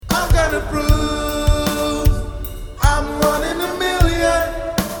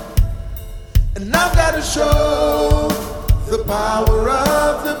power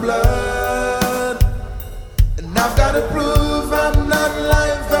of the blood. And I've got to prove I'm not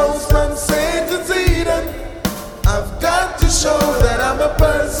like those from Satan's Eden. I've got to show that I'm a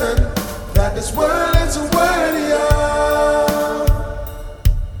person that this world is worthy of.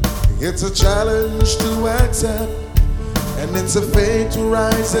 It's a challenge to accept, and it's a faith to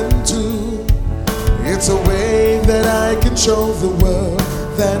rise into. It's a way that I can show the world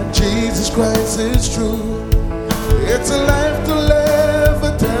that Jesus Christ is true. It's a life to live,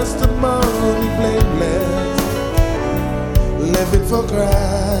 a testimony blameless, living for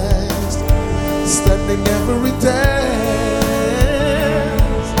Christ, standing every day.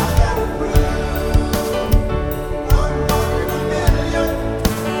 I gotta prove I'm one in a million,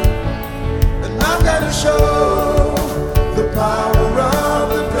 and I've gotta show the power of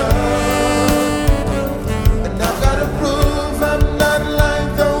the blood. And I've gotta prove I'm not like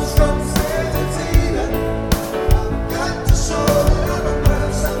those from Satan's Eden. I've got to show that I'm a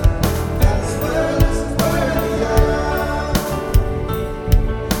person that's worthy of.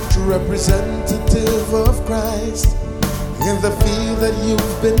 True representative of Christ in the field that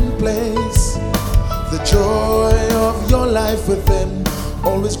you've been placed. The joy of your life within,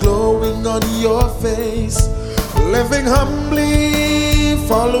 always glowing on your face. Living humbly,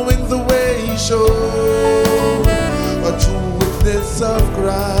 following the way He showed. A true witness of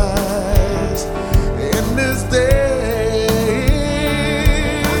Christ in this day.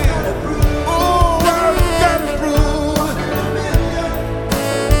 Oh, I've got to prove,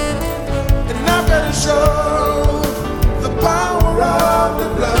 and I've got to show the power of the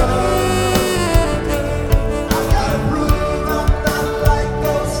blood. I've got to prove I'm not like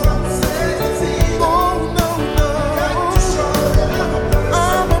those from Satan's Eden. Oh, no, no. Got to show that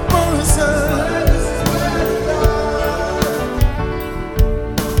I'm a person.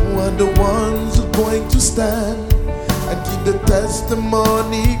 We're the ones who are going to stand and keep the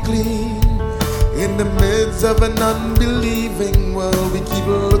testimony clean. In the midst of an unbelieving world, we keep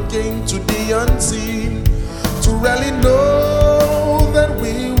looking to the unseen to really know that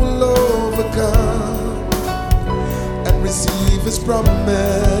we will overcome and receive His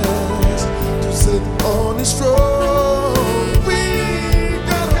promise to sit on His throne.